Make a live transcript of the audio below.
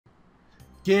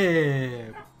Yeah,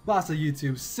 boss of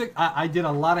YouTube. Sick. I did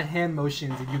a lot of hand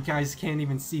motions, and you guys can't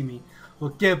even see me.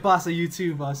 Well, get boss of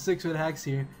YouTube. 6 foot hacks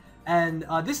here, and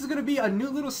this is gonna be a new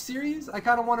little series. I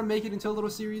kind of want to make it into a little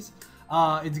series.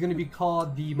 It's gonna be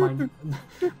called the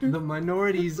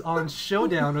Minorities on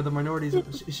Showdown, or the Minorities.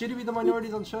 Should it be the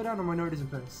Minorities on Showdown or Minorities in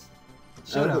Paris?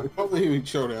 Showdown. Probably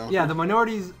Showdown. Yeah, the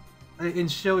Minorities in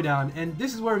Showdown, and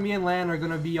this is where me and Lan are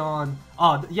gonna be on.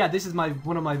 Yeah, this is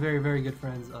one of my very good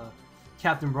friends,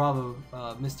 Captain Bravo,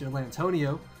 Mr.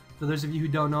 Lantonio. For those of you who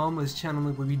don't know him, his channel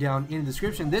link will be down in the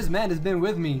description. This man has been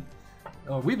with me.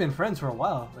 We've been friends for a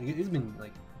while. Like it's been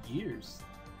like years.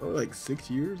 Oh, like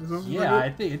 6 years or something. Yeah, like I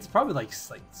think it's probably like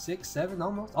 6, 7,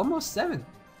 almost 7.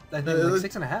 I think like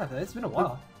 6.5. It's been a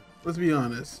while. Let's be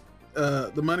honest.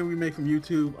 The money we make from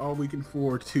YouTube, all we can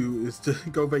afford to is to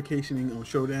go vacationing on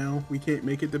Showdown. We can't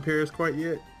make it to Paris quite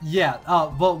yet. Yeah,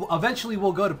 but eventually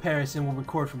we'll go to Paris and we'll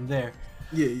record from there.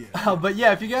 Yeah. But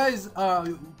yeah, if you guys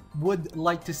would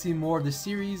like to see more of the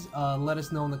series, let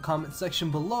us know in the comment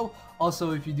section below.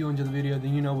 Also, if you do enjoy the video,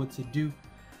 then you know what to do.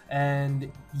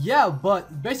 And yeah,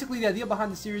 but basically the idea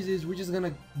behind the series is we're just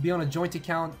gonna be on a joint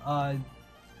account,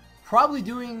 probably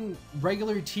doing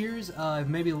regular tiers.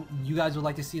 Maybe you guys would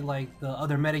like to see like the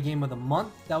other metagame of the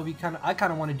month. That would be I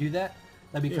kind of want to do that.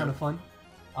 That'd be kind of fun.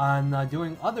 On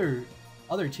doing other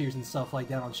tiers and stuff like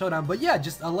that on Showdown. But yeah,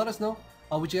 just let us know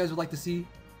what you guys would like to see,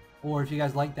 or if you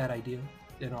guys like that idea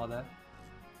and all that.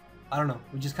 I don't know.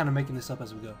 We're just kind of making this up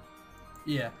as we go.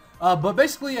 Yeah. But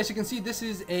basically, as you can see, this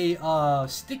is a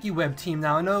sticky web team.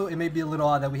 Now, I know it may be a little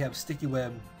odd that we have sticky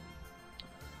web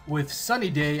with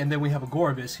Sunny Day, and then we have a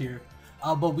Goribus here.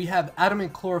 But we have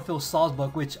Adamant Chlorophyll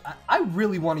Sawsbuck, which I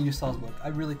really want to use Sawsbuck. I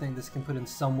really think this can put in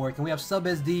some work. And we have Sub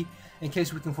SD, in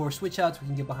case we can force switch outs, we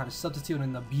can get behind a substitute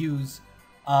and abuse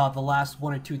the last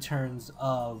 1 or 2 turns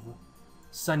of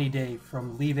Sunny Day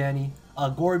from Leave Annie.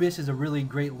 Goribus is a really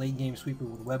great late game sweeper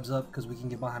with webs up, because we can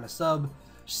get behind a sub,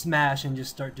 smash, and just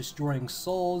start destroying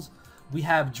souls. We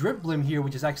have Drip Blim here,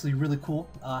 which is actually really cool.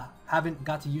 Haven't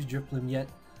got to use Drip Blim yet,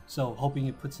 so hoping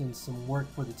it puts in some work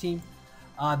for the team.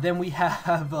 Then we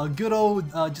have good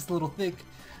old, just a little thick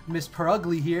Miss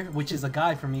Perugly here, which is a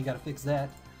guy for me. Gotta fix that.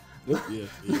 Yeah.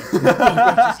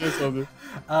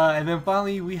 And then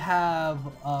finally we have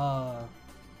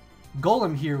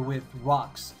Golem here with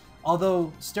Rocks.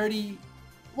 Although Sturdy,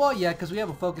 well, yeah, because we have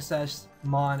a Focus Sash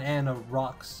Mon and a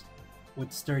Rocks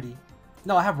with Sturdy.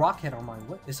 No, I have Rockhead on mine.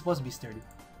 What? It's supposed to be Sturdy.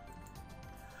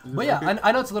 But yeah, okay.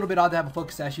 I know it's a little bit odd to have a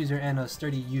Focus Sash user and a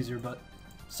Sturdy user, but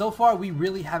so far we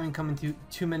really haven't come into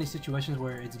too many situations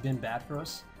where it's been bad for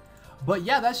us. But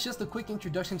yeah, that's just a quick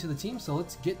introduction to the team, so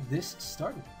let's get this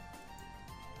started.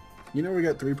 You know we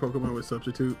got 3 Pokemon with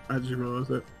Substitute. I just realized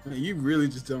that. You really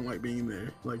just don't like being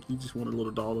there. Like, you just want a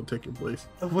little doll to take your place.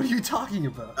 What are you talking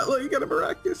about? Look, you got a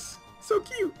Maracas. So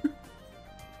cute.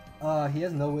 He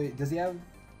has no way. Does he have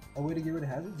a way to get rid of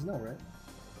hazards? No, right?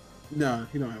 No,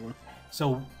 he don't have one.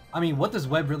 So, I mean, what does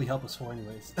web really help us for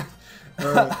anyways?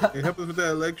 It helps us with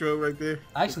that Electro right there.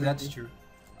 Actually, that's true.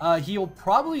 He'll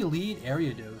probably lead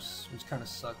Area Dose, which kind of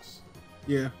sucks.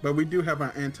 Yeah, but we do have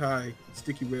an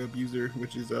anti-sticky web user,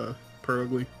 which is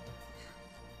Perugly.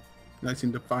 Nice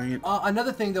and defiant.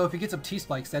 Another thing though, if he gets up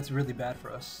T-Spikes, that's really bad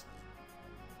for us.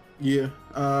 Yeah.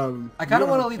 I kind of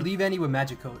want to leave Annie with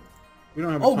Magic Coat. We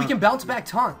don't have. Oh, we can bounce back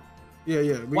taunt.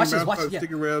 Yeah. Watch this. Yeah.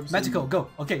 Sticky webs. Magic Coat, go.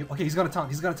 Okay. He's gonna taunt.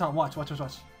 Watch. He's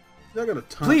not gonna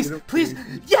taunt. Please.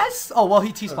 Yes. Oh well,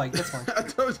 he T-Spiked. That's fine. I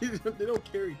told you they don't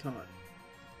carry taunt.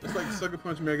 It's like Sucker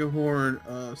Punch, Mega Horn,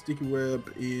 Sticky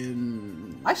Web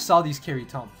in... I saw these carry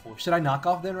taunt before. Should I knock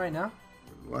off then right now?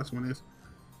 The last one is.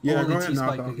 Yeah, go ahead and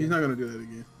knock off. Again. He's not going to do that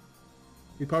again.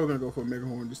 He's probably going to go for a Mega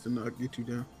Horn just to get you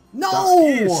down.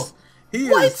 No! He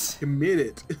is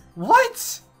committed.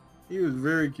 What? He was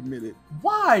very committed.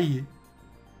 Why?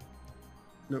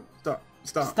 No, stop.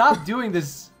 Stop doing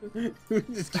this.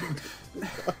 Just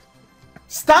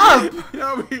Stop!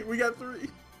 No, we got 3.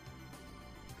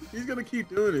 He's gonna keep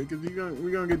doing it because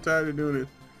we're gonna get tired of doing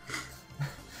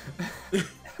it.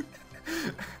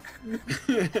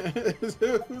 Who's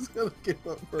gonna give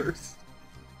up first?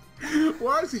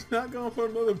 Why is he not going for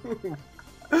another move?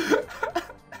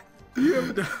 You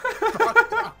have done 5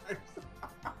 times.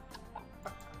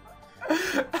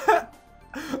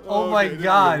 Oh my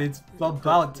god, it's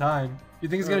about time. You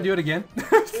think he's gonna do it again?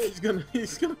 He's gonna keep.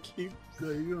 He's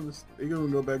gonna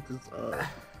go back to.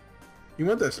 He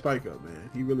wants that spike up, man.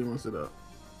 He really wants it up.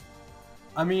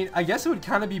 I mean, I guess it would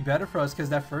kind of be better for us because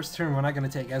that first turn we're not going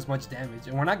to take as much damage.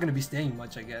 And we're not going to be staying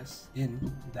much, I guess,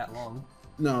 in that long.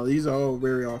 No, these are all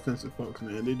very offensive folks,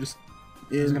 man. They just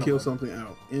kill something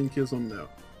out. Kill something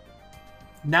out.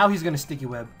 Now he's going to Sticky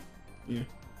Web. Yeah.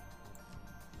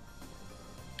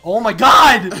 Oh my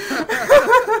god!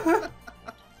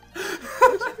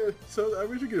 So I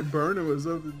wish you could burn him or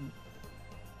something.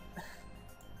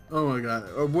 Oh my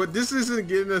god. What? This isn't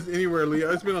getting us anywhere,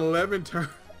 Leo. It's been 11 turns.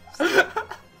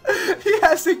 He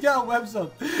hasn't got webs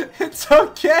up. It's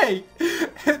okay.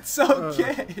 It's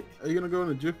okay. Are you gonna go in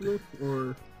the drift loop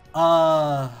or?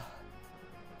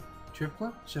 Drift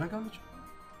loop? Should I go in the drift loop?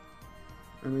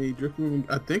 I mean, drift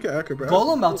loop. I think I could.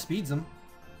 Golem outspeeds him.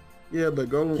 Yeah, but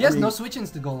Golem. He has no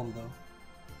switch-ins to Golem though.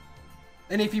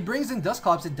 And if he brings in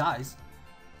Dusclops, it dies.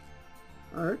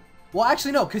 All right. Well,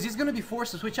 actually no, because he's gonna be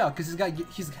forced to switch out because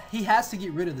he has to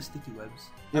get rid of the sticky webs.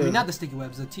 Yeah. I mean, not the sticky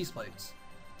webs, the T-spikes.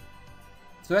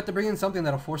 So we have to bring in something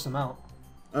that'll force him out.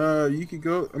 You could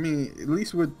go. I mean, at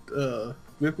least with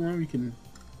Whiploom, you can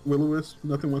Will-O-Wisp.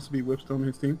 Nothing wants to be Whipstone on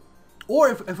his team. Or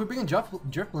if we bring in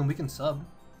Drifloon, we can sub.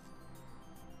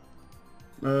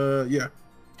 Yeah.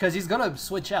 Because he's gonna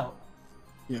switch out.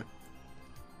 Yeah.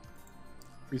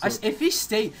 If he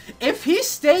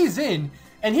stays in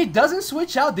and he doesn't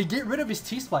switch out to get rid of his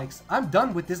T-spikes, I'm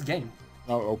done with this game.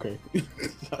 Oh, okay.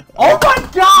 Oh my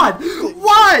god!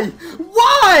 Why?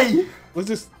 Why? Let's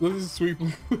just sweep.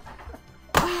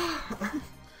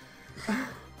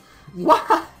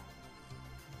 Why?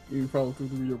 You follow through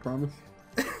with your promise.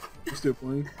 You're still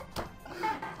playing.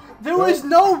 There was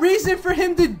no reason for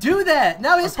him to do that.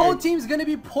 Now his whole team's gonna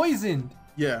be poisoned.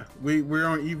 Yeah, we're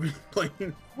on even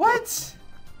playing. What?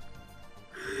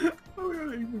 We're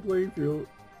on an even playing field.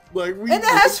 Like And it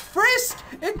has Frisk.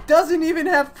 It doesn't even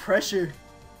have pressure.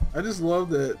 I just love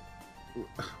that.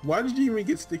 Why did you even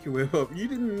get Sticky Web up? You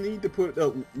didn't need to put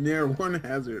up near one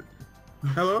hazard.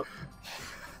 Hello?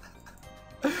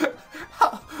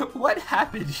 What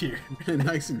happened here?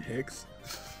 Nice and Hex.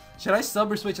 Should I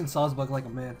sub or switch in Sawsbuck like a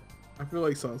man? I feel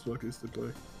like Sawsbuck is the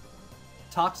play.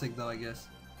 Toxic though, I guess.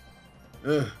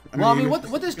 I mean,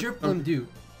 what does Drifloon do?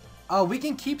 We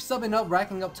can keep subbing up,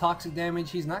 racking up toxic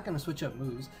damage. He's not gonna switch up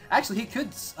moves. Actually, he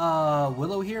could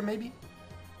Willow here maybe.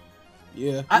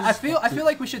 Yeah. I feel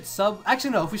like we should sub.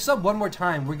 Actually, no. If we sub one more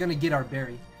time, we're gonna get our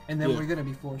berry, and then we're gonna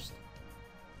be forced.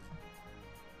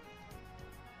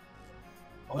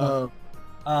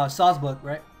 Sawsbuck,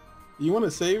 right? You want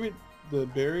to save it, the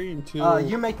berry, until...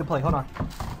 You make the play. Hold on.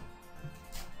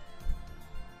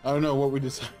 I don't know what we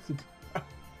decided.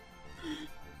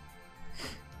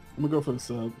 I'm gonna go for the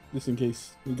sub, just in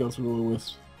case he goes for the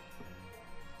Will-O-Wisp.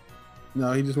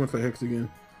 No, he just went for Hex again.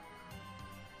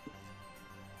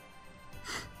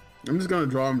 I'm just gonna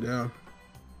draw him down.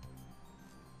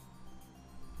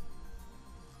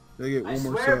 They get one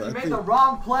more shot. You made the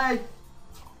wrong play.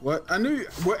 What? I knew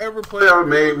whatever play I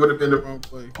made would have been the wrong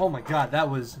play. Oh my god, that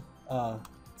was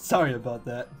sorry about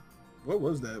that. What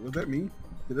was that? Was that me?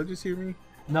 Did I just hear me?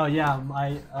 No, yeah,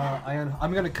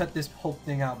 I'm gonna cut this whole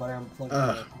thing out, but I unplugged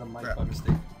the mic by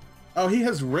mistake. Oh, he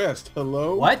has rest.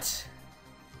 Hello? What?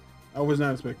 I was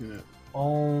not expecting that.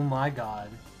 Oh my god.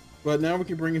 But now we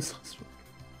can bring in Suspect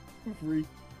for free.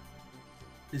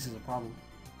 This is a problem.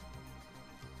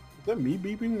 Is that me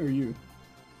beeping or you?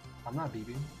 I'm not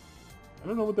beeping. I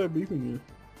don't know what that beeping is.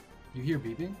 You hear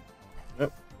beeping?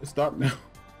 Yep, it stopped now.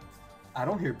 I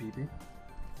don't hear beeping.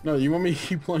 No, you want me to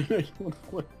keep playing or you want to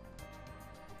play?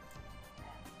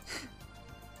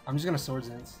 I'm just gonna Swords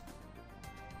Dance.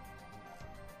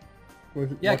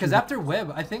 Yeah, because after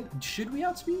Web, I think, should we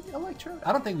outspeed Electro?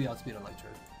 I don't think we outspeed Electro.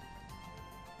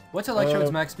 What's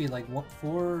Electro's max speed, like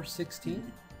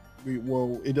 416?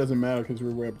 Well, it doesn't matter because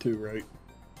we're Web 2, right?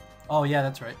 Oh yeah,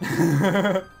 that's right.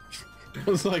 It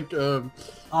was like,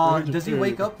 does he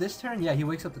wake up this turn? Yeah, he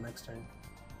wakes up the next turn.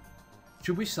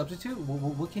 Should we substitute?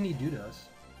 What can he do to us?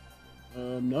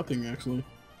 Nothing actually.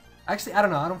 Actually, I don't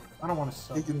know. I don't want to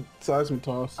sub. He can seismic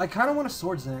toss. I kind of want to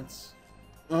Swords Dance.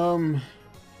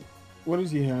 What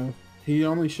does he have? He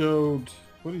only showed,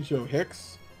 what did he show?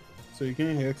 Hex? So he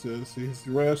can't Hex us. His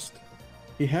rest.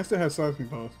 He has to have seismic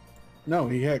toss. No,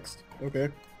 he hexed. Okay.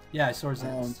 Yeah, I Swords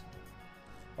Danced.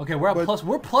 Okay, we're at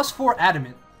we're +4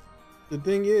 adamant. The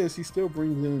thing is, he still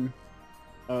brings in.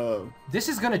 This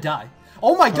is gonna die.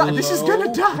 Oh my god, this is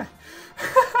gonna die.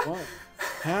 What?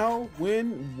 How?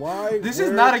 When? Why? This where,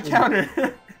 is not a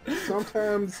counter.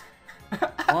 Sometimes.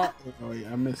 Oh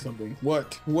yeah, I missed something.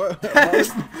 What? What?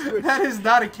 That is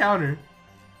not a counter.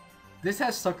 This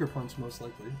has Sucker Punch most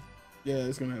likely. Yeah,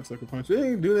 it's gonna have Sucker Punch. They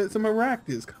ain't do that to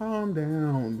Maractus. Calm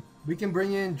down. We can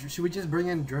bring in. Should we just bring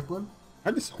in Drifloon?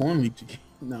 I just Horn Leech again.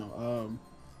 No.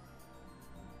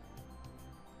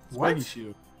 What? Spiky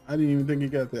Shield. I didn't even think he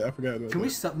got that. I forgot about that. Can we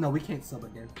sub? No, we can't sub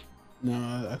again. No,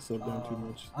 I subbed down too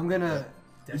much. I'm gonna.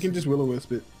 You can just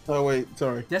Will-O-Wisp it. Oh wait,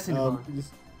 sorry. Destiny Bond.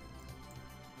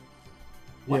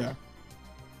 Yeah.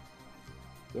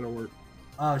 That'll work.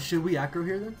 Should we aggro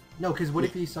here then? No, because what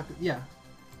if he sucked? Yeah.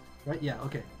 Right? Yeah,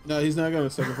 okay. No, he's not going to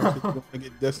sacrifice it. He's going to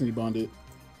get Destiny Bonded.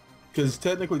 Because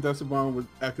technically Destiny Bond would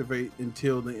activate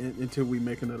until we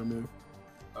make another move.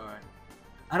 Alright.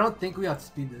 I don't think we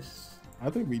outspeed this. I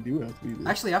think we do outspeed this.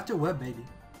 Actually, after web, baby.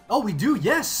 Oh, we do,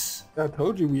 yes! I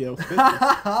told you we outspeed this.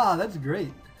 That's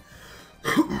great.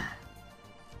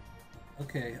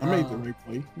 Okay. I made the right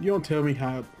play. You don't tell me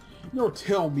how. You don't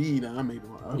tell me that I made the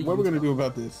right. What are we going to do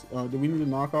about this? Do we need to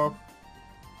knock off?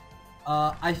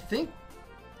 I think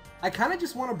I kind of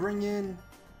just want to bring in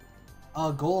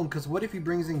Golem, because what if he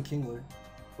brings in Kingler?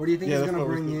 Or do you think he's going to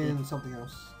bring in something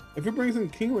else? If he brings in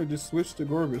Kingler, just switch to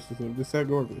Gorvis or something. Just set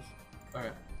Gorvis.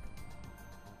 Alright.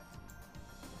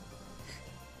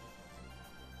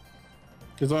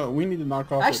 Because we need to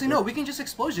knock off. Actually, no, we can just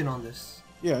Explosion on this.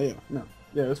 Yeah,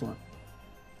 that's fine.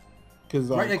 Because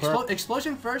right,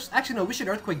 Explosion first. Actually, no, we should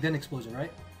Earthquake then Explosion,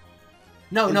 right?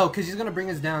 No, because he's gonna bring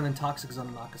us down, and Toxic's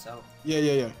gonna knock us out.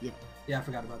 Yeah. Yeah, I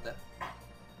forgot about that.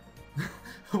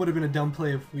 It would have been a dumb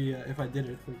play if I did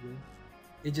Earthquake.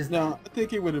 It just no. I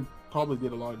think it would have probably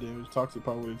did a lot of damage. Toxic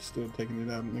probably would have still taken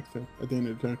it out next turn at the end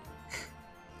of the turn.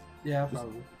 Yeah,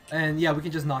 probably. And yeah, we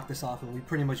can just knock this off, and we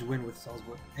pretty much win with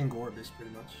Salzburg and Gorbis,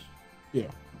 pretty much.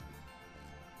 Yeah.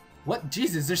 What?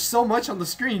 Jesus, there's so much on the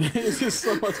screen. It's just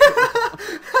so much.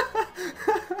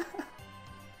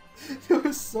 There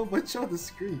was so much on the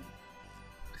screen.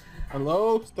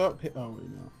 Hello? Stop. Oh, wait,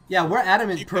 no. Yeah, we're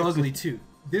Adamant Pro Ugly too.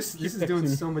 This is doing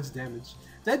so much damage.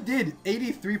 That did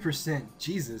 83%.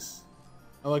 Jesus.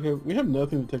 I like it. We have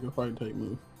nothing to take a fight type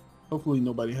move. Hopefully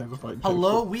nobody has a fight type.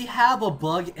 Hello? We have a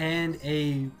bug and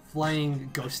a flying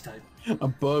ghost type. A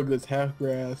bug that's half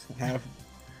grass, half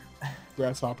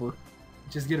grasshopper.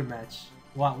 Just get a match.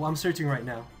 Wow, well, I'm searching right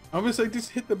now. I'm just like,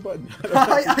 just hit the button.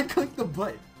 I clicked the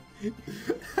button.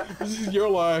 This is your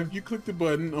live. You click the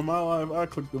button. On my live, I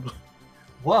click the button.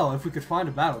 Well, if we could find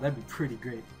a battle, that'd be pretty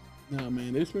great. Nah,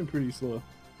 man, it's been pretty slow.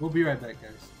 We'll be right back,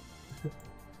 guys.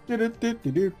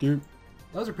 That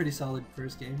was a pretty solid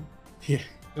first game. Yeah.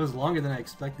 It was longer than I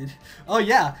expected. Oh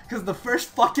yeah, because the first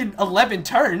fucking 11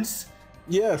 turns.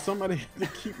 Yeah, somebody had to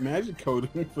keep magic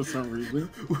coding for some reason.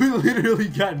 We literally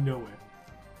got nowhere.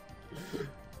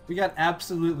 We got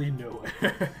absolutely nowhere.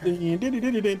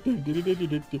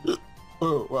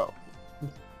 Oh, wow.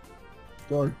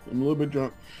 Sorry, I'm a little bit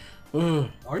drunk.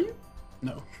 Are you?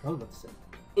 No. I was about to say.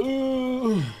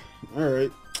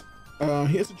 Alright.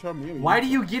 He has to try me. Why do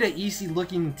you get an easy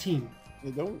looking team?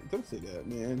 Yeah, don't say that,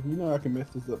 man. You know I can mess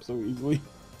this up so easily.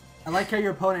 I like how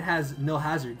your opponent has no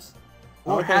hazards.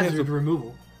 Or hazard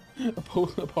removal. A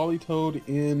Polytoad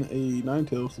in a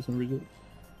Ninetales for some reason.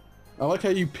 I like how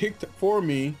you picked for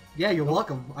me. Yeah, you're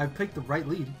welcome. I picked the right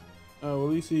lead. Oh, well,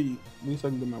 at least I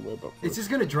can get my web up. It's just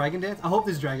gonna Dragon Dance? I hope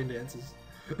this Dragon dances.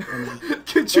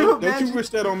 Could you imagine? Don't you wish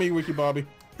that on me, Wiki Bobby.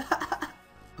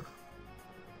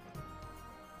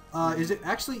 Is it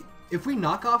actually, if we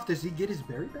knock off, does he get his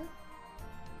berry back?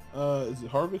 Is it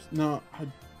Harvest? No, I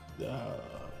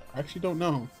actually don't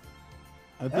know.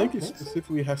 I think it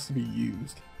specifically has to be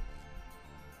used.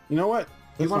 You know what?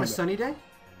 You want a sunny day?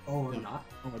 Or no, not?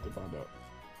 I'm about to find out.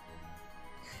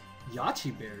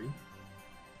 Yachi berry?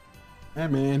 Hey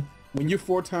man, when you're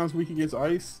 4 times weak against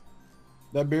ice,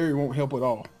 that berry won't help at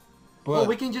all. But well,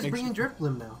 we can just bring in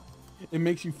Driftblim now. It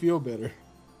makes you feel better.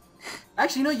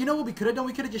 Actually, no, you know what we could have done?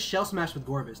 We could have just Shell Smash with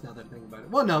Gorbis, now that I think about it.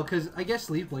 Well, no, because I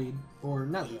guess Leaf Blade, or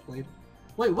not Leaf Blade.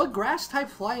 Wait, what grass type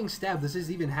flying stab does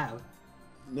this even have?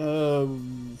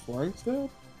 Flying stab?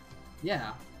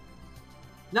 Yeah.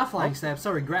 Not flying stab,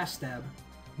 sorry, grass stab.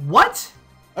 What?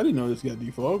 I didn't know this got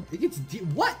defog. It gets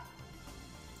what?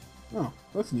 Oh,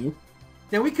 that's new.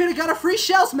 Then we could have got a free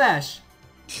Shell Smash!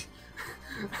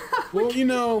 Well, you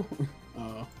know...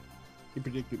 he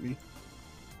predicted me.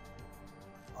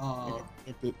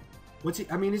 What's he?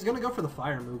 I mean, he's gonna go for the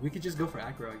fire move. We could just go for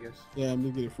aggro, I guess. Yeah, I'm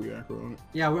gonna get a free aggro on it.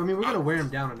 Yeah, I mean, we're gonna wear him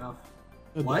down enough.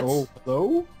 What? Oh,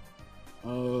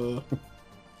 hello?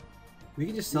 We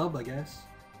can just sub, I guess.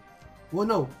 Well,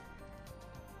 no.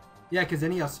 Yeah, because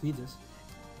then he outspeeds us.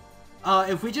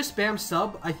 If we just spam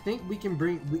sub, I think we can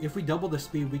bring... If we double the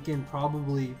speed, we can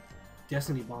probably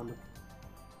Destiny Bond him.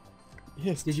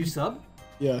 Yes. Did you sub?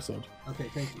 Yeah, I subbed. Okay,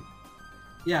 thank you.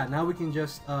 Yeah, now we can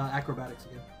just acrobatics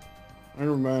again. I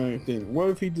don't remember anything. What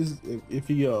if he just... If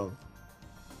he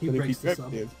breaks the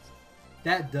sub.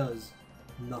 That does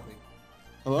nothing.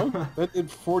 Hello? That did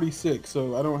 46,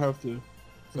 so I don't have to...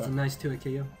 It's a nice 2-hit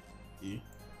KO. Yeah.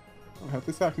 I don't have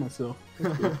to sack myself.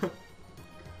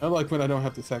 I like when I don't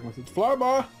have to sack myself. Fly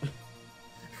by!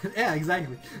 Yeah,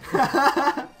 exactly.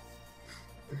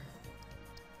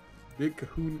 Big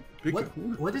Kahuna. Big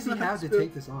Kahuna. What does he have to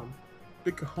take this on?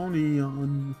 Big Kahuna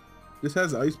on. This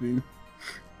has Ice Beam.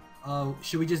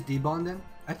 Should we just debond then?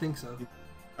 I think so.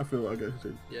 I feel like I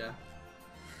should. Yeah.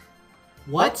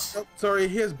 What? Oh, sorry,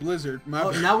 he has Blizzard. My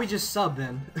bad. Now we just sub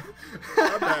then.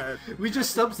 My bad. We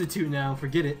just substitute now.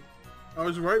 Forget it. I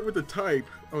was right with the type.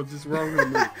 I was just wrong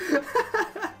with the move.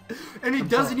 And he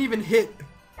doesn't even hit.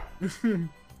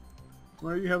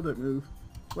 Why do you have that move?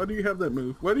 Why do you have that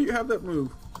move? Why do you have that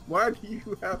move? Why do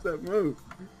you have that move?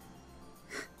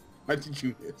 Why did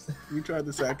you miss? We tried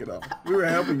to sack it off. We were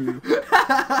helping you.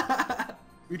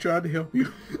 We tried to help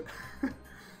you.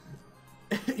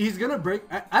 He's gonna break.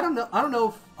 I don't know. I don't know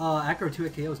if Acro 2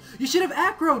 at KOs. You should have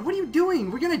Acroed. What are you doing?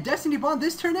 We're gonna Destiny Bond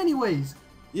this turn anyways.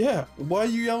 Yeah. Why are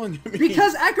you yelling at me?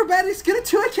 Because Acrobatic's gonna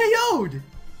 2 at KO'd.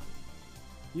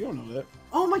 You don't know that.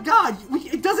 Oh my God!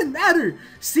 It doesn't matter.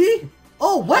 See?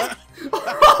 Oh what?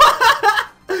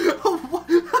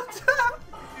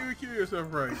 You would kill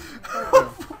yourself, right?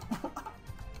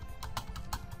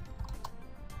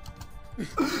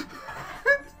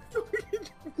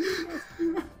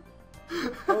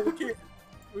 Oh, we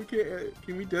can't.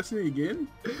 Can we Destiny again?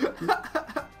 Can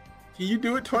you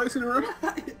do it twice in a row?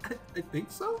 I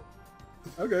think so.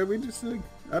 Okay, we just.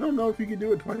 I don't know if you can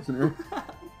do it twice in a row.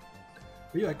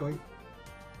 Where you at going?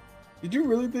 Did you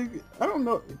really think? I don't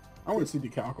know. I want to see the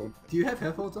calco. Do you have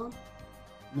headphones on?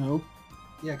 No.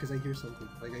 Yeah, because I hear something.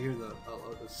 Like I hear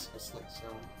a slight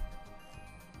sound.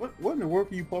 What in the world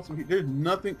can you possibly? There's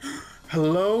nothing.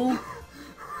 Hello.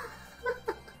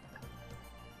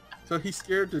 So he's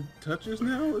scared to touch us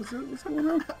now? Is that what's going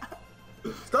on?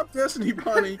 Stop Destiny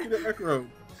Bonnie, get an Acro.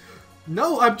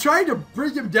 No, I'm trying to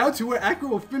bring him down to where Acro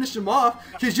will finish him off,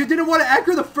 because you didn't want to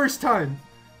Acro the first time.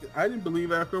 I didn't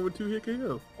believe Acro would 2-hit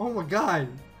KO. Oh my God.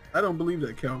 I don't believe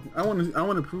that, Cal. I want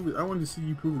to prove it. I want to see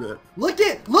you prove that. Look!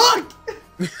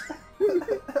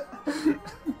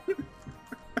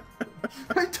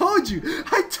 I told you!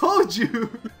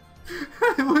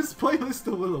 It was pointless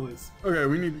to Will-O-Wisp. Okay,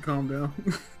 we need to calm down.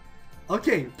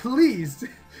 Okay, please.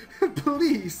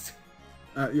 Please.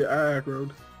 Yeah, I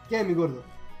Acroed. Get me gordo.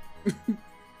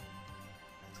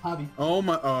 Hobby. Oh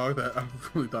my, I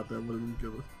really thought that would have been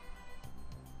killer.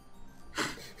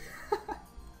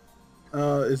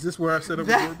 Is this where I set up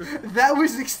that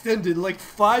was extended like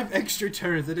 5 extra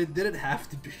turns and it didn't have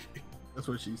to be. That's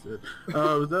what she said.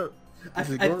 Was that...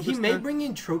 he may bring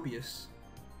in Tropius.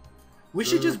 We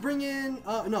should just bring in...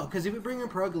 no, because if we bring in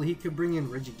Perugly, he could bring in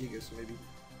Regigigas, maybe.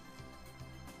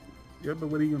 Yeah, but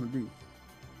what are you going to do?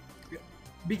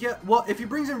 Because, well, if he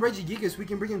brings in Regigigas, we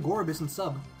can bring in Gorobus and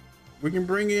sub. We can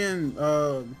bring in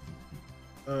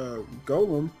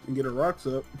Golem and get a Rocks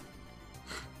up.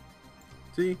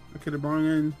 See? I could have brought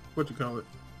in... What you call it?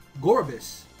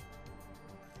 Gorobus.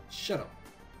 Shut up.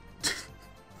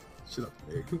 Shut up,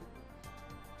 Nick.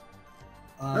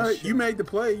 Alright, you made the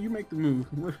play. You make the move.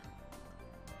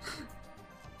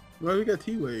 Well, we got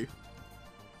T-Wave.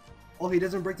 Oh, he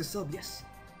doesn't break the sub. Yes.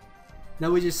 Now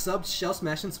we just sub, shell,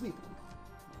 smash, and sweep.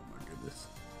 Oh my goodness.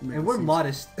 And we're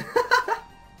modest.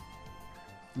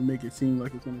 Make it seem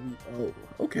like it's gonna be... Oh,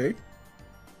 okay.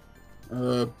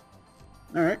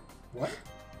 Alright. What?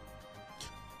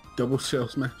 Double shell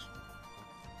smash.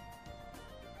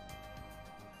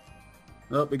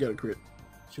 Oh, we got a crit.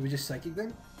 Should we just psychic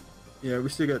then? Yeah, we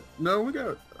still got... No, we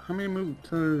got... How many moves?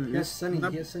 He has Sunny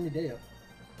Day up.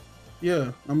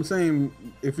 Yeah, I'm saying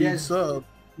if we sub...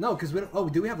 No, because we don't... Oh,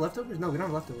 do we have leftovers? No, we don't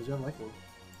have leftovers. We have leftovers.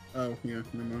 Oh, yeah,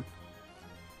 never mind.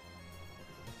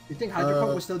 You think Hydro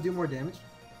Pump will still do more damage?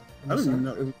 I don't even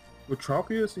know. Would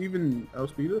Tropius even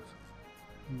outspeed us?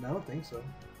 No, I don't think so.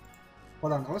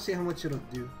 Hold on, I want to see how much it'll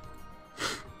do.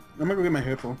 I'm gonna go get my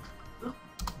headphone. Okay.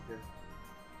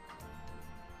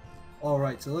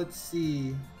 Alright, so let's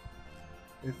see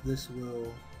if this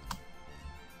will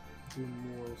do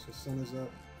more. So sun is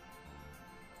up.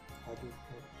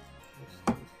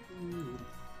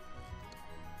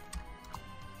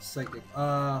 Psychic.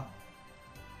 No,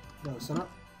 sun up.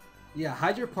 Yeah,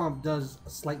 Hydro Pump does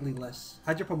slightly less.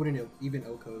 Hydro Pump wouldn't even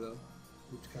Oko though,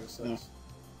 which kind of sucks. Yeah.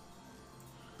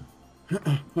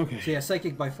 Okay. So yeah,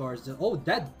 Psychic by far is... Oh,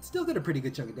 that still did a pretty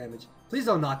good chunk of damage. Please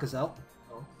don't knock us out.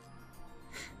 Oh.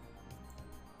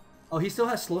 Oh, he still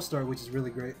has Slow Start, which is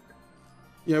really great.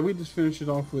 Yeah, we just finished it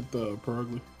off with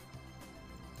Perugly.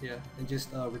 Yeah, and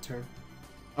just return.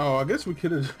 Oh, I guess we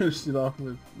could have finished it off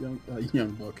with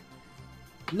Young Buck.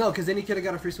 No, because then he could have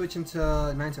got a free switch into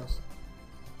Ninetales.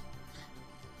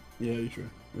 Yeah, you're sure.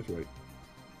 That's right.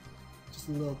 Just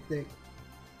a little thick.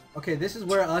 Okay, this is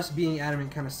where us being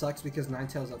adamant kind of sucks because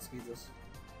Ninetales outspeeds us.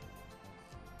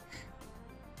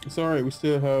 It's alright, we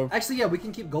still have... Actually, yeah, we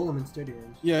can keep Golem in sturdy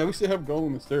range. Yeah, we still have Golem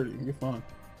and Sturdy. You're fine.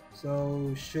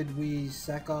 So, should we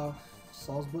sack off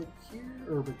Salzburg here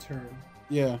or return?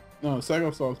 Yeah, no, sack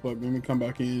off Salzburg, then we come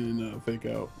back in and fake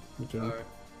out. Alright.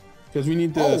 Because we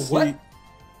need to see... What?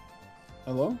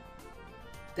 Hello?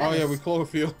 That yeah, is- we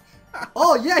Cloverfield.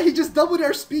 Oh, yeah, he just doubled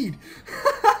our speed.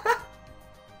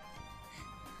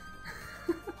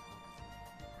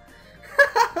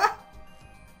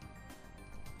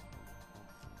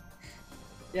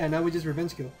 Yeah, now we just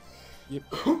revenge kill. Yep.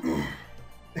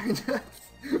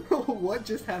 What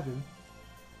just happened?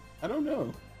 I don't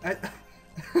know. I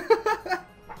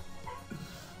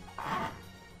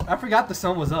forgot the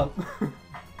sun was up.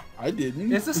 I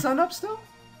didn't. Is the sun up still?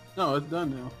 No, it's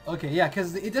done now. Okay, yeah,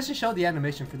 because it doesn't show the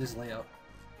animation for this layout.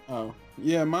 Oh,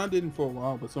 yeah, mine didn't for a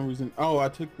while, but some reason. Oh, I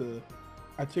took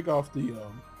off the.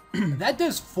 That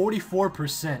does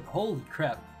 44%. Holy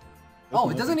crap! Oh, it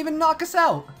nothing. doesn't even knock us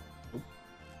out.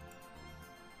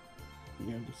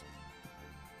 Yeah, just.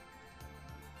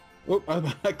 Oh,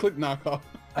 I clicked knock off.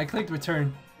 I clicked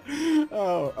return.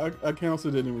 Oh, I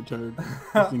canceled it in return,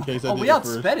 just in case I Oh, did we it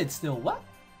outsped first. it still. What?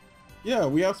 Yeah,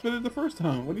 we outsped it the first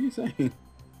time. What are you saying?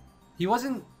 He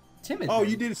wasn't timid. Oh, then.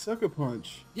 you did a sucker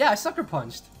punch. Yeah, I sucker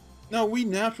punched. No, we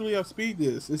naturally outspeed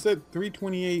this. It said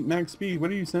 328 max speed. What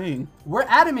are you saying? We're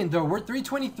adamant though. We're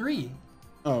 323.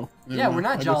 Oh. never Yeah, mind. we're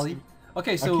not I guess- jolly.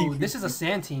 Okay, so keep- this is a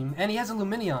sand team, and he has a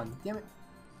Luminion. Damn it.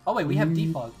 Oh wait, we have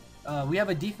Mm. defog. We have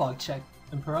a defog check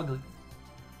in Perugly.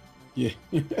 Yeah.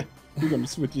 We're gonna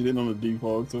switch it in on the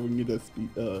default so we can get that speed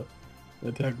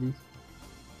attack boost.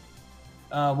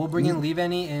 We'll bring in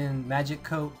Leaveni and Magic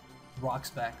Coat rocks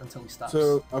back until he stops.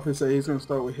 So I could say he's gonna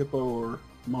start with Hippo or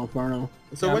Monferno.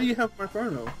 So Yeah. why do you have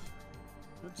Monferno?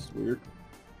 That's just weird.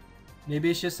 Maybe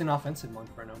it's just an offensive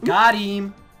Monferno. Got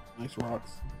him! Nice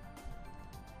rocks.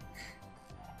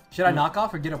 Should I knock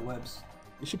off or get up webs?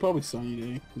 You should probably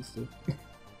Sunny Day.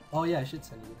 Oh yeah, I should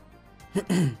send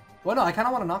you. Well, no, I kind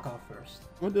of want to knock off first.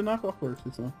 What did knock off first?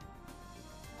 This one.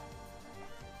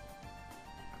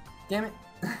 Damn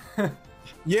it.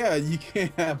 Yeah, you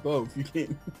can't have both. You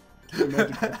can't.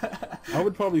 I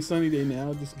would probably Sunny Day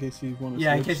now, just in case he wants.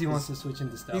 Yeah, in case he wants to switch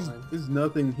into Stellan. There's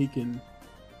nothing he can.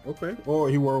 Okay. Or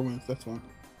he whirlwinds. That's fine.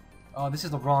 Oh, this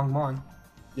is the wrong Mon.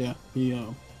 Yeah. He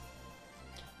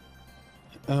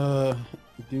Do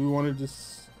we want to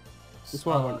just? That's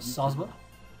why I want Salzburg?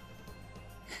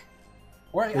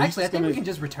 Or he's actually, I just think we gonna- can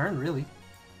just return, really.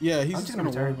 Yeah, he's I'm just just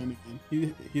gonna gonna whirlwind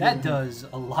again. He That doesn't-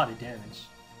 does a lot of damage.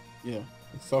 Yeah.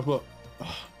 Stop up.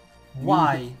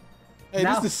 Why? Hey,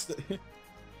 Now- this is.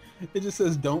 It just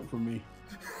says don't for me.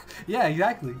 Yeah,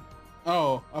 exactly.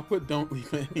 Oh, I put don't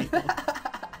leave any.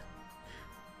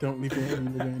 Don't leave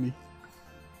any.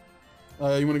 You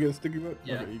want to get a sticky book?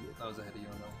 Yeah, Okay, you good. that was ahead of you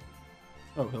on that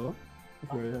one. Oh, hello.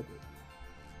 That's where I had it.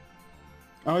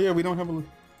 Oh yeah, we don't have a.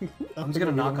 I'm just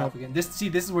gonna knock off again. This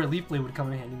is where Leaf Blade would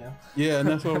come in handy now. Yeah, and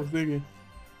that's what I was thinking.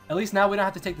 At least now we don't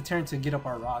have to take the turn to get up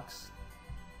our rocks.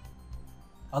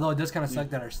 Although it does kind of suck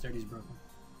that our sturdy's broken.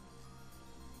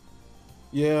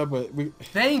 Yeah, but we.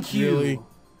 Thank you. Really?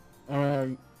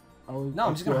 I was. No,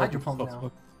 I'm just gonna hydro pump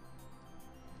now.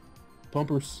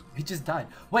 Pumpers. He just died.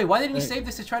 Wait, why didn't he Hey. save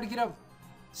this to try to get up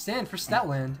stand for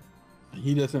Statland?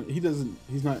 He doesn't.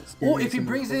 He's not. Or if he experiencing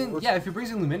brings the in, force. yeah, if he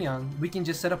brings in Luminion, we can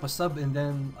just set up a sub and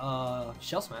then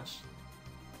Shell Smash.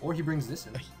 Or he brings this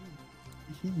in.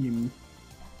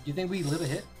 You think we live a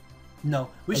hit? No,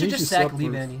 we I should think just you sack sub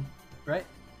Leave first. Annie, right?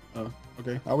 Oh,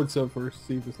 okay. I would sub first.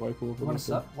 See if it's life will. You want to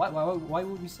sub? Why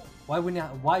would we sub? Why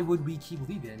would we keep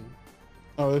Leave Annie?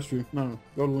 Oh, that's true. No,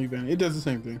 go to leave Annie. It does the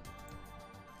same thing.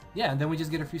 Yeah, and then we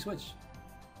just get a free switch.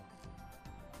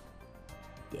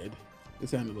 Dead.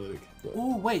 It's analytic. But...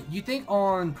 Oh wait, you think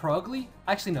on Progly?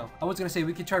 Actually, no. I was gonna say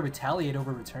we could try Retaliate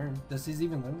over Return. Does this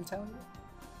even learn Retaliate?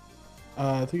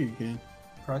 I think you can.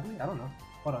 Progly? I don't know.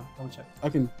 Hold on, let me check. I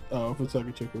can. For a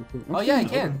second, check real quick. Oh yeah, I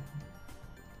can.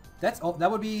 That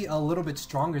would be a little bit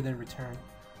stronger than Return,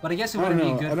 but I guess it I don't wouldn't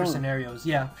be know, good I for don't- scenarios.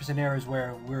 Yeah, for scenarios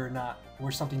where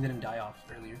where something didn't die off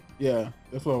earlier. Yeah,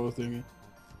 that's what I was thinking.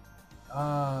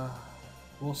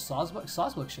 Well,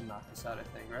 Salzburg should knock this out, I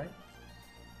think, right?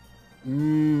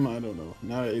 I don't know.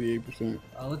 Not at 88%.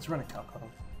 Let's run a calc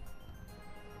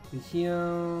on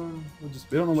him. We'll just.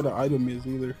 They don't know what the item is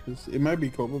either. It might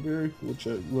be Cobra Berry, which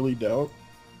I really doubt.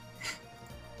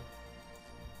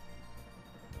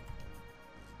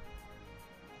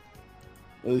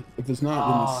 If it's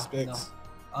not, then it's specs.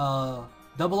 No.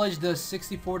 Double Edge does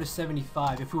 64 to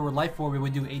 75. If we were Life 4, we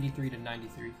would do 83 to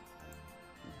 93.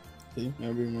 See,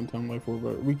 every one time life for,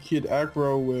 but we could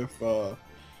aggro with.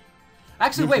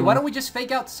 Actually, wait. Why don't we just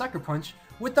fake out Sucker Punch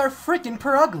with our freaking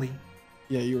Perugly?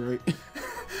 Yeah, you're right.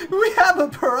 We have a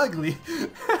Perugly.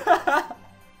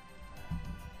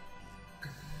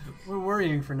 We're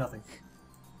worrying for nothing.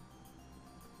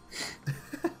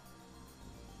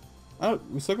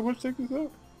 Was Sucker Punch take this out?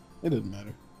 It doesn't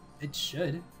matter. It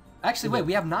should. Actually, wait,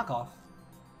 we have knockoff.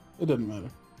 It doesn't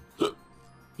matter.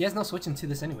 He has no switching to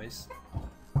this anyways.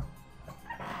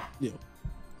 Yeah.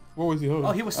 What was he holding?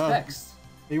 Oh, he was Specs.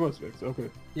 He was Specs, okay.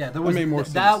 Yeah, there was. That made more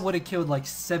sense. That would have killed like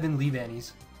 7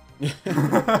 Leavannies.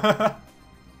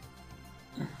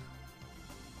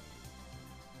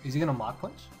 Is he gonna Mach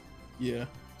Punch? Yeah.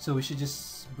 So we should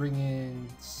just bring in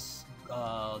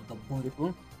the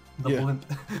blimp. The Yeah. blimp.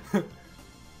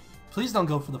 Please don't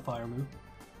go for the fire move.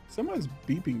 Somebody's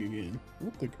beeping again.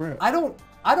 What the crap? I don't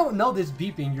know this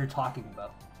beeping you're talking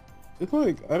about. It's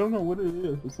like, I don't know what it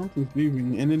is, but something's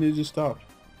beeping, and then it just stopped.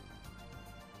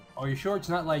 Are you sure it's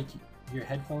not like your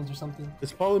headphones or something?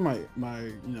 It's probably my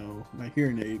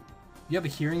hearing aid. You have a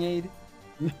hearing aid?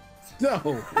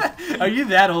 No. Are you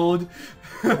that old?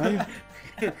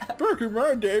 Back in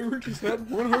my day, we just had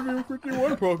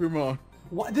 151 Pokemon.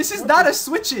 What? This is not a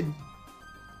switch-in.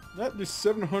 Not just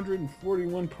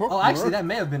 741 Pokemon. Oh, actually, that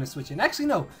may have been a switch-in. Actually,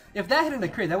 no. If that hit in a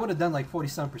crit, that would have done like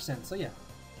 40-some%. So yeah.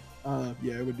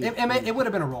 Yeah, it would. It would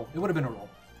have been a roll. It would have been a roll,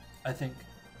 I think.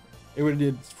 It would have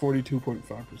did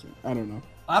 42.5%. I don't know.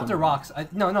 After rocks,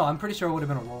 no, I'm pretty sure it would have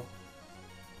been a roll.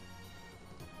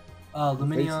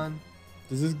 Luminion.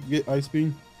 Does this get Ice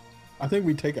Beam? I think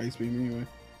we take Ice Beam anyway.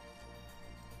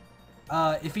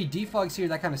 If he defogs here,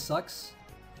 that kind of sucks.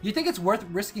 You think it's worth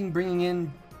risking bringing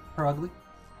in Perugly?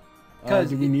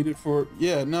 Do we need it for?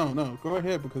 Yeah, no. Go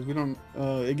ahead because we don't.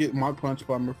 It get Mach Punch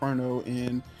by Inferno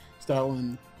and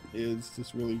Styling is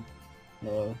just really.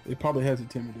 It probably has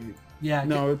Intimidate. Yeah.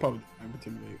 No, it probably doesn't have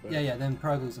Intimidate. But yeah. Then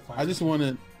Perugly's a fine. I just want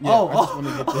to. Yeah, I just want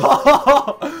to get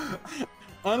the,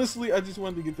 honestly, I just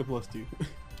wanted to get the +2.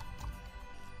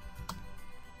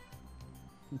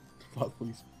 Father,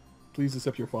 please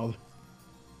accept your father.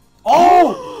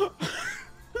 Oh!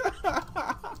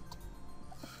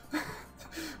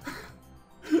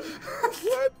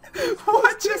 What?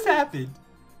 What just happened?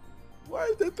 Why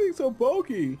is that thing so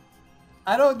bulky?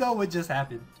 I don't know what just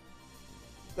happened.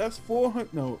 That's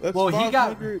 400. No, that's well,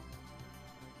 500.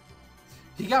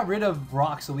 He got rid of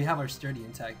rock, so we have our sturdy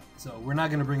intact. So we're not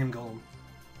gonna bring in Golem.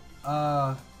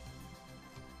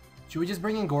 Should we just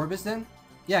bring in Gorbis then?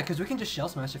 Yeah, because we can just Shell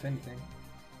Smash if anything.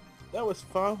 That was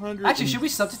 500. Actually, should we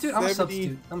substitute? I'm a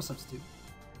substitute.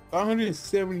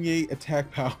 578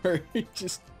 attack power.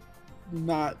 It's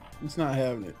not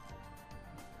having it.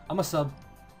 I'm a sub.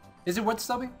 Is it worth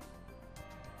subbing?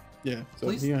 Yeah. So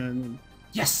please?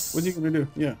 Yes! What's he gonna do?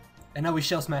 Yeah. And now we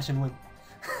Shell Smash and win.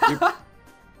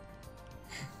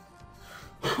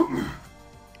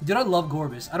 Dude, I love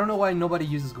Gorbis. I don't know why nobody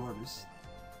uses Gorbis.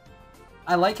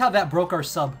 I like how that broke our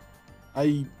sub.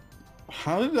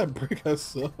 How did that break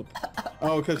us up?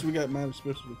 Oh, because we got mad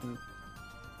special with him.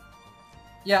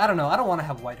 Yeah, I don't know. I don't want to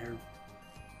have White Herb.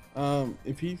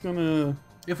 If he's gonna...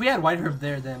 If we had White Herb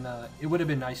there, then it would have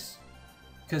been nice.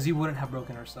 Because he wouldn't have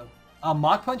broken our sub.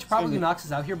 Mach Punch probably knocks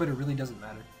us out here, but it really doesn't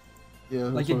matter. Yeah.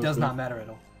 Like, it does not matter at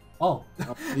all. Oh.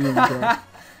 He didn't even try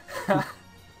it.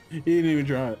 He didn't even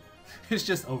try it. It's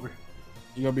just over.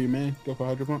 You gonna be a man? Go for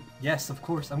Hydro Pump? Yes, of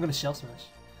course. I'm gonna Shell Smash.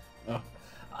 Oh.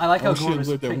 I like how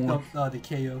Gorbis picked up the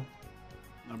KO.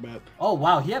 Not bad. Oh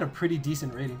wow, he had a pretty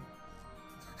decent rating.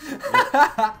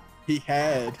 He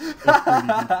had a pretty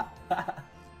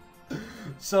decent.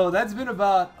 So that's been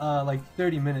about like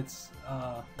 30 minutes.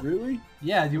 Really?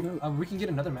 Yeah, we can get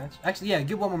another match. Actually, yeah,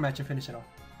 get one more match and finish it off.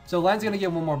 So Line's gonna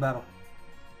get one more battle.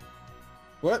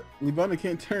 What? Livana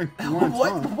can't turn.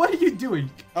 What are you doing?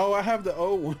 Oh, I have the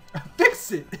O one.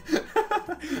 Fix it.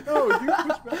 No, you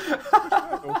push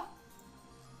back.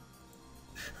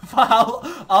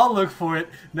 I'll look for it.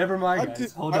 Never mind,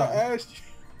 guys. Hold on. I asked you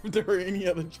if there were any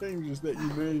other changes that you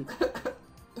made.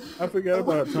 I forgot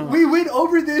about Taunt. We went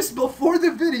over this before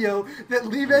the video that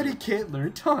Leave Eddie can't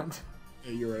learn Taunt.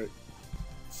 Yeah, you're right.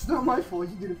 It's not my fault.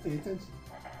 You didn't pay attention.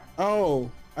 Oh,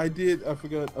 I did. I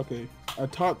forgot. Okay, I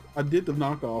did the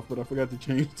knockoff, but I forgot to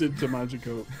change it to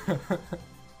Magikarp.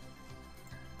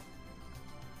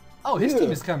 Oh, his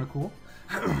team is kind of cool.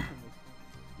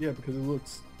 Yeah, because it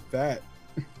looks fat.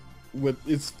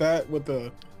 It's fat with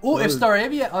the. Oh, if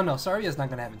Staravia. Oh no, Staravia's not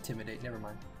gonna have Intimidate. Never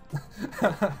mind.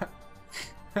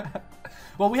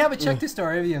 Well, we have a check to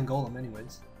Staravia and Golem,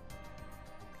 anyways.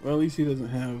 Well, at least he doesn't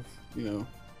have,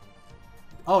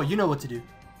 Oh, you know what to do.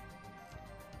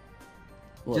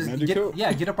 What, just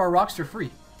get up our rocks for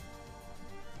free.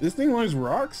 This thing learns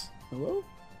rocks? Hello?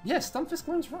 Yeah, Stumpfisk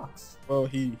learns rocks. Oh,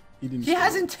 he didn't. He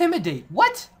has Intimidate.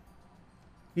 What?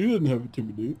 He doesn't have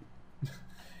Intimidate.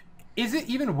 Is it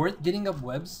even worth getting up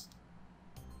webs?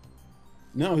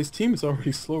 No, his team is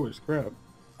already slow as crap.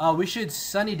 We should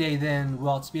Sunny Day then.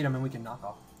 We'll outspeed him and we can knock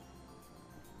off.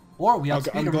 Or we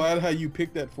outspeed him. I'm glad how you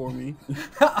picked that for me.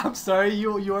 I'm sorry,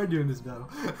 you are doing this battle.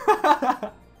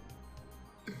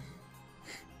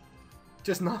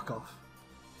 Just knock off.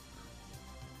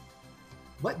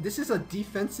 What? This is a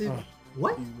defensive.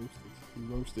 What?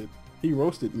 He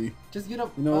roasted me. Just get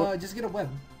up. You know just get a web.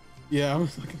 Yeah, I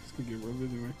was looking to get web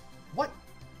anyway. What?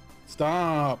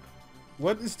 Stop.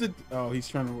 What is the? Oh, he's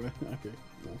trying to win. Okay.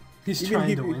 Well, he's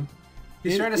trying to win.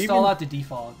 He's trying to stall out the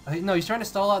default. No, he's trying to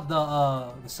stall out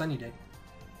the Sunny Day.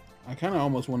 I kind of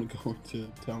almost want to go into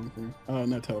Talonfruit.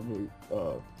 Not Talonfruit.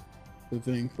 The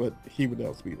thing, but he would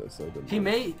outspeed us, so it doesn't he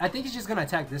matter. may. I think he's just gonna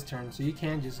attack this turn, so you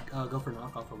can just go for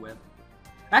knockoff or web.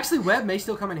 Actually, web may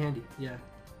still come in handy. Yeah.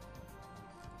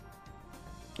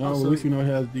 Oh, Also, at least you know it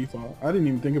has default. I didn't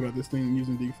even think about this thing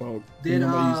using default. Did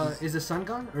is the sun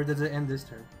gone or does it end this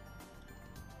turn?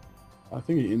 I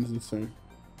think it ends this turn.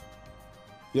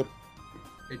 Yep.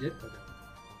 It did.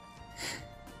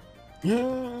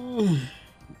 Okay.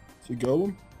 See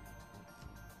Golem.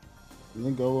 And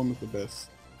then Golem is the best.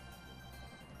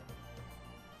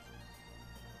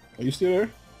 Are you still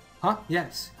there? Huh?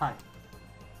 Yes. Hi.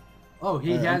 Oh,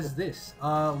 he has this.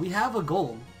 We have a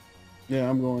golem. Yeah,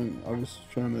 I'm going. I was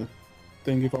trying to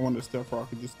think if I wanted to step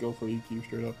rock and just go for EQ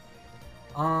straight up.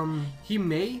 He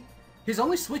may. His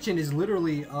only switch-in is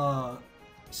literally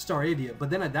Staravia, but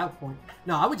then at that point,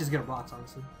 no, I would just get a rocks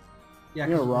honestly. Yeah,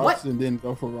 rocks what? and then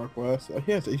go for Rock Blast.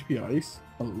 He has HP Ice.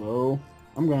 Hello.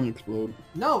 I'm going to explode.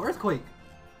 No, Earthquake.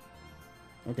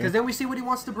 Okay. Because then we see what he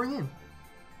wants to bring in.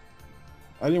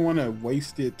 I didn't want to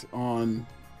waste it on.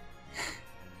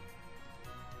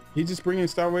 He just bringing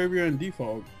Staravia and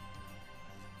default.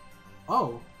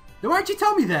 Oh, then why'd you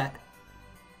tell me that?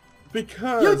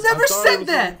 Because you never said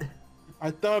that.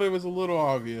 I thought it was a little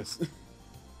obvious.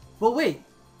 Well, wait.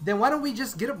 Then why don't we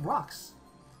just get up rocks?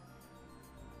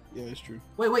 Yeah, it's true.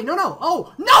 Wait, no.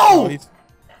 Oh, no! Oh,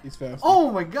 he's fast.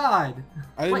 Oh my god.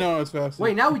 I didn't know it was fast.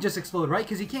 Wait, now we just explode, right?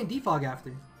 Because he can't defog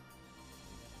after.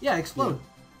 Yeah, explode.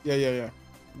 Yeah.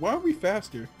 Why are we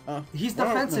faster? He's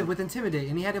defensive with Intimidate,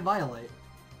 and he had to Violate.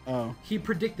 Oh. He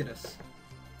predicted us.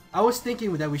 I was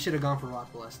thinking that we should have gone for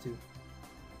Rock Blast too.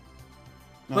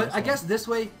 No, but I guess this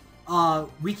way,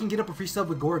 we can get up a free sub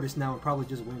with Gorbis now and probably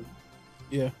just win.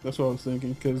 Yeah, that's what I was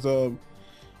thinking. Because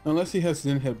unless he has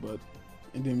Zen Headbutt,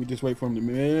 and then we just wait for him to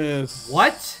miss.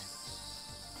 What?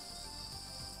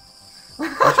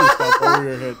 I should have stopped while we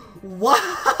were ahead. What?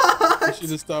 I should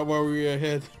have stopped while we were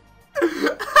ahead.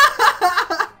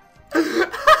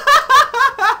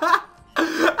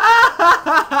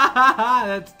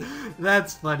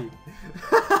 That's funny.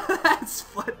 That's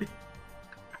funny.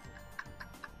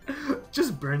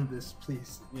 Just burn this,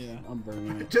 please. Yeah, I'm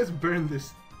burning it. Just burn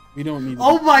this. We don't need.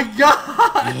 Oh my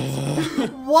god!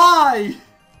 Why?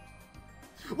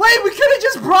 Wait, we could have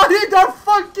just brought in our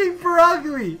fucking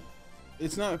Perugly.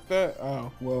 It's not fat.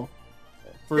 Oh well.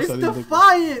 First It's I didn't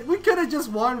Defiant. We could have just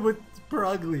won with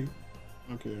Perugly.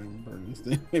 Okay, I'm burning this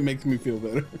thing. It makes me feel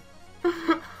better.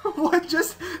 What?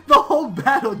 Just the whole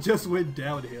battle just went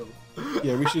downhill.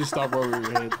 Yeah, we should have stopped while we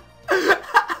were ahead.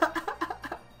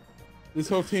 This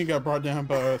whole team got brought down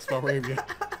by Staravia.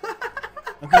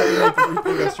 I think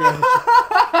we need to rethink our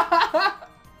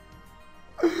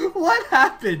strategy. What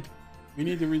happened? We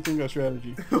need to rethink our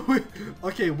strategy.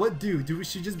 Okay, what do? We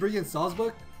should just bring in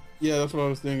Salzburg? Yeah, that's what I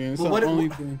was thinking. It's Well, the only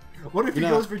thing. What if he You're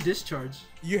goes not- for discharge?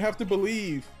 You have to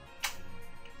believe.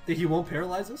 That he won't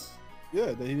paralyze us? Yeah,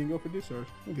 that he didn't go for discharge.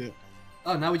 Okay.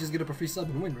 Oh, now we just get up a free sub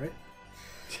and win, right?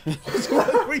 That's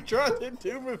what we tried to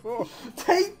do before.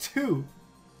 Take two.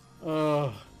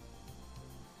 Uh,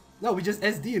 No, we just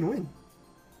SD and win.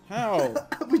 how?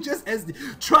 We just SD.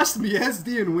 Trust me,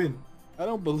 SD and win. I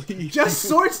don't believe. Just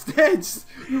sword stance.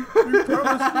 You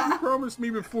promised me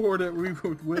before that we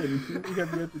would win. We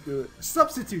have yet to do it.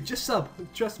 Substitute, just sub.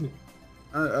 Trust me.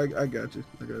 I got you.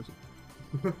 I got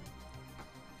you.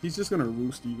 He's just gonna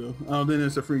roost you though. Oh, then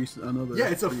it's a free. Another. Yeah,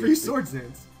 it's a free sword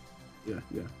stance. Yeah.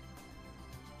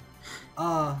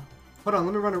 Hold on,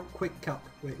 let me run a quick calc.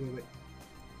 Wait.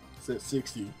 It's at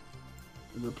 60.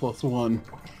 And the +1.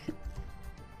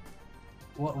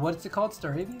 What's it called?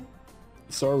 Staravia?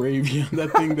 Staravia,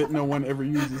 that thing that no one ever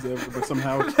uses ever, but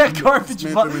somehow That garbage.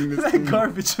 dismantling this That team.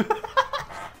 garbage.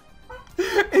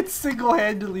 It's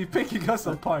single-handedly picking us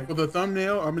apart. For the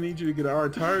thumbnail, I'm gonna need you to get our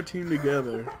entire team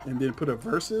together and then put a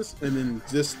versus and then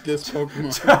just this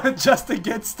Pokemon. Just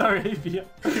against Staravia.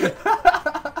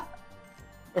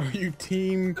 Are you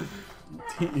team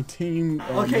Team.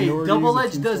 Okay, Minorities double and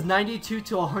edge team does stuff. 92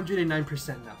 to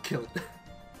 109% now. Kill it.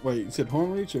 Wait, you said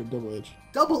home reach or double edge?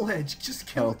 Double edge, just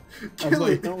kill Oh. it. I was Kill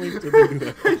like, it. don't leave to do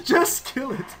that. Just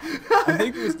kill it. I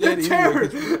think it was the dead terror.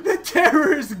 anyway. The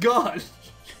terror is gone.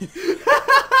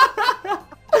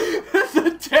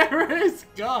 The terror is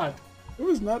gone. It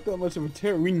was not that much of a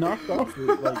terror. We knocked off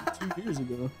it like 2 years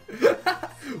ago.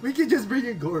 We can just bring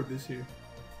in Gorb this year.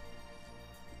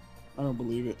 I don't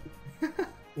believe it.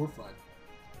 We're fine.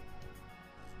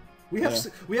 We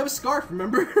have a scarf,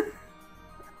 remember?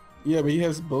 Yeah, but he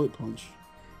has bullet punch.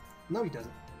 No, he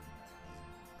doesn't.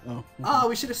 Oh. Okay. Ah,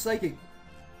 we should have psychic.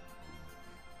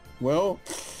 Well,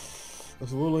 it's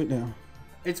a little late now.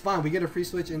 It's fine. We get a free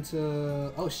switch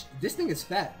into. Oh, this thing is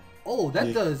fat. Oh, that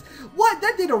Yeah. does. What?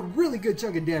 That did a really good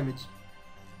chunk of damage.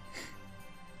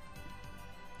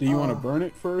 Do you want to burn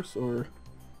it first, or?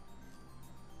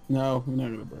 No, we're not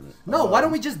gonna burn it. No, why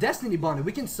don't we just Destiny Bond it?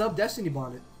 We can sub Destiny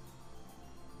Bond it.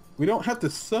 We don't have to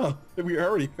sub. We're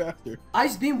already faster.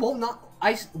 Ice Beam won't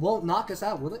knock us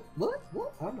out, will it? Will it?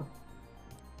 What? I don't know.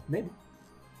 Maybe.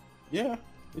 Yeah,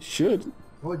 it should.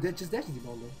 Or just Destiny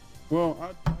Bond though.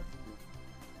 Well,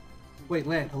 Wait,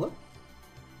 land. Hello?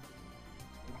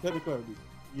 technically, I do.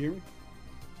 You hear me?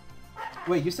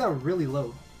 Wait, you sound really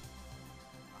low.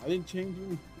 I didn't change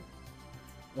anything.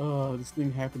 Oh, this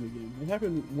thing happened again. It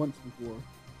happened once before.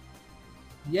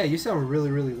 Yeah, you sound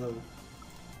really, really low.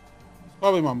 It's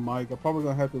probably my mic. I'm probably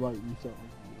gonna have to like reset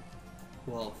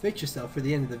my Well, fix yourself for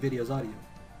the end of the video's audio.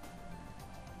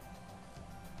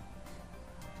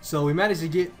 So we managed to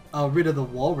get rid of the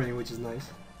wall ring, which is nice.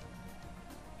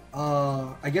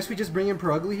 I guess we just bring in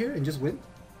Per Ugly here and just win.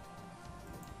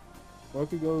 Or I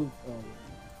could go.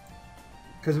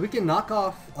 Because we can knock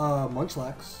off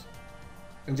Munchlax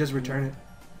and just return it.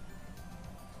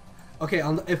 Okay,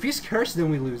 if he's cursed, then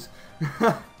we lose.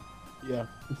 Yeah,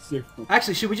 seriously.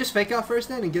 Actually, should we just fake out first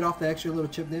then and get off the extra little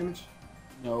chip damage?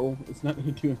 No, it's not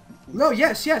gonna do anything. No,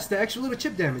 yes, the extra little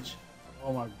chip damage.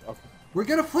 Oh my. Okay. We're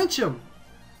gonna flinch him.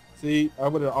 See, I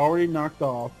would have already knocked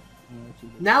off.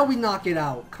 Now we knock it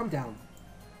out. Come down.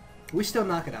 We still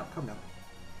knock it out. Come down.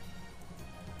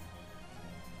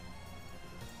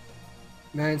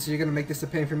 Man, so you're gonna make this a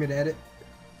pain for me to edit?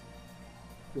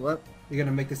 What? You're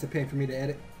gonna make this a pain for me to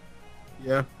edit?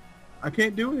 Yeah. I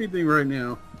can't do anything right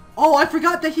now. Oh, I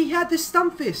forgot that he had this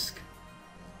Stumpfisk.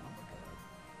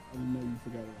 I didn't know you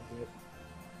forgot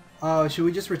about that. Should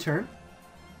we just return?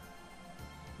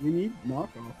 We need knockoff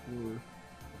for.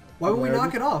 Why would we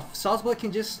knock it off? Sawsbutt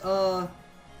can just, No,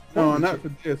 not for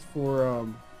this. For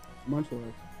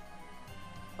Munchlax.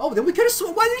 Oh, then we could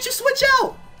have. Why didn't you switch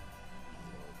out?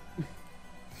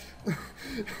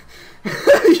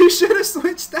 You should have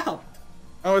switched out.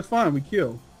 Oh, it's fine. We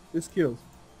kill. This kills.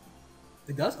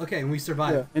 It does? Okay, and we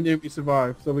survive. Yeah, and then we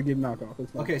survive, so we get knockoff.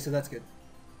 It's fine. Okay, so that's good.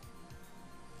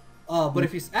 But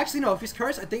if he's actually no, if he's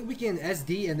cursed, I think we can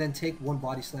SD and then take one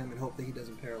body slam and hope that he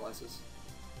doesn't paralyze us.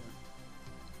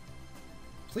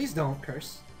 Please don't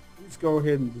curse. Let's go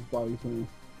ahead and just body slam.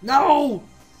 No!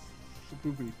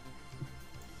 Poopy.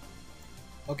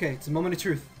 Okay, it's a moment of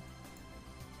truth.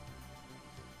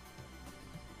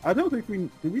 I don't think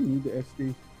do we need the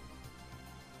SD?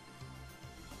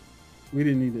 We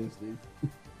didn't need the SD.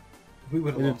 We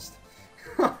would have lost.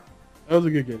 That was a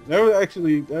good game. That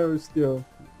was still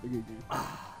a good game.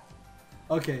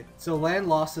 Okay, so Land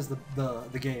lost as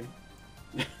the game.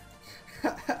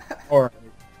 Alright.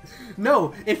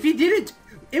 No, if he didn't,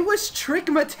 it was Trick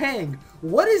Matang.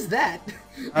 What is that?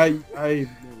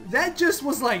 That just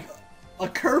was like a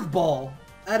curveball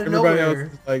out of Everybody nowhere.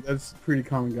 else is like, that's pretty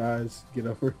common, guys. Get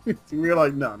over it. We were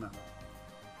like, no.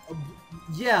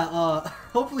 Yeah,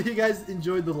 hopefully you guys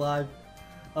enjoyed the live.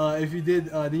 If you did,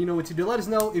 then you know what to do. Let us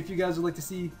know if you guys would like to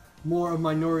see more of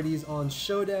Minorities on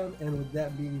Showdown. And with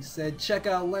that being said, check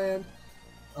out Land.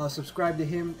 Subscribe to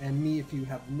him and me if you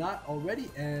have not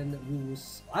already. And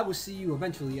I will see you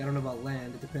eventually. I don't know about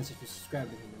Land. It depends if you subscribe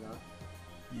to him or not.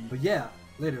 But yeah,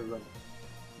 later, everybody.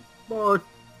 Bye.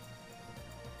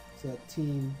 So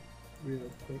team, real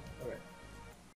quick. All right.